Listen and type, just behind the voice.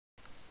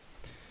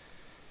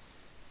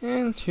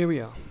And here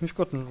we are. We've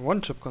gotten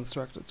one ship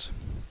constructed.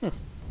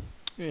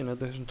 In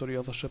addition to the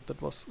other ship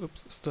that was,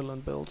 still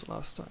unbuilt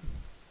last time.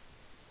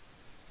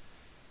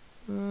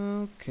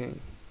 Okay.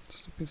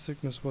 Sleeping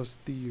Sickness was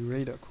the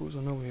radar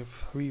cruiser. Now we have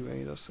 3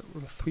 radars,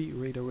 3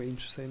 radar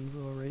range sensor,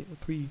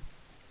 3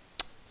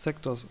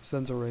 sectors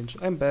sensor range.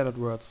 I'm bad at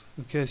words,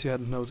 in case you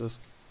hadn't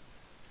noticed.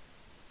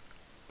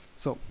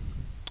 So,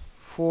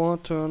 4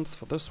 turns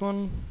for this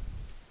one.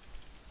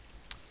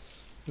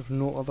 We have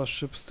no other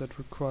ships that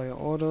require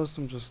orders.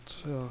 I'm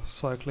just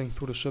cycling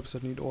through the ships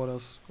that need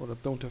orders or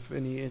that don't have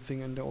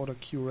anything in the order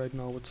queue right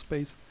now with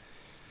space.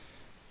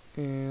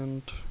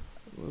 And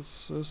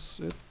this is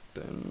it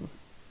then.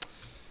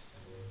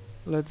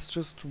 Let's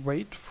just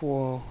wait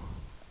for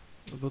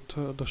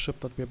the ship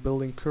that we're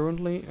building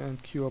currently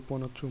and queue up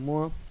 1 or 2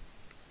 more.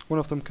 One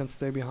of them can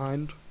stay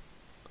behind.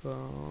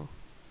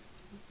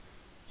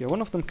 Yeah,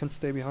 one of them can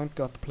stay behind,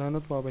 guard the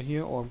planet while we're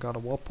here, or guard a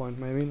warp point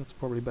maybe, that's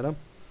probably better.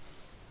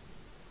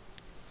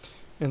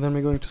 And then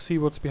we're going to see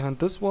what's behind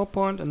this warp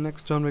point, and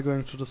next turn we're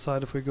going to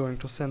decide if we're going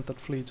to send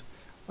that fleet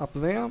up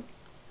there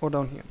or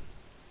down here.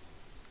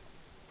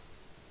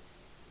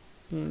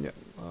 Yeah,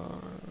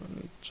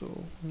 need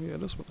to... yeah,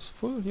 this one is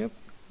full, yep,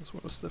 this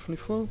one is definitely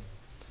full.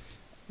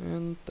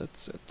 And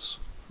that's it.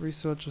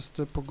 Research is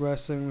still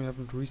progressing, we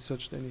haven't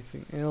researched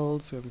anything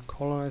else, we haven't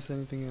colonized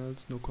anything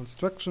else, no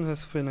construction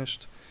has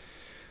finished.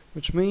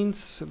 Which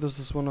means this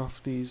is one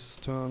of these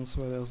turns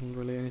where there isn't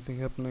really anything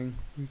happening.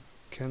 We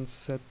can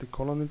set the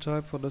colony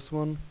type for this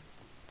one.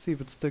 Let's see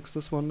if it sticks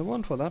this one. The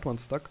one for that one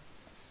stuck.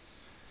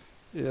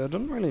 Yeah, I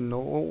don't really know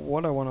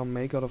what I want to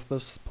make out of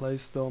this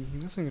place though.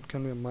 I think it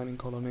can be a mining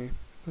colony.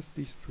 It has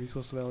decent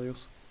resource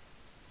values.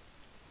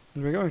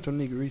 And we're going to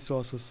need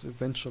resources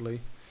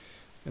eventually.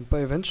 And by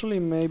eventually,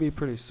 maybe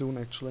pretty soon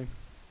actually.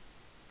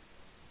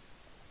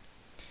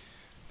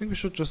 I think we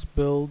should just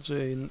build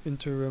an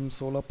interim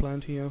solar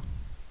plant here.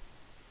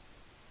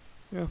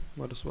 Yeah,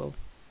 might as well.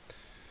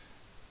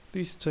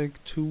 These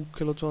take 2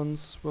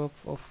 kilotons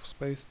worth of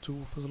space,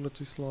 2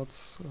 facility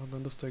slots,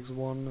 then this takes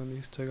 1, and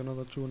these take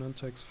another 2, and then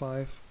takes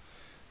 5.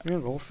 Yeah,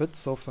 it all fits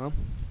so far.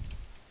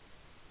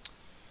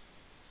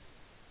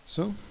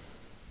 So,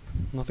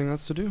 nothing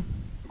else to do.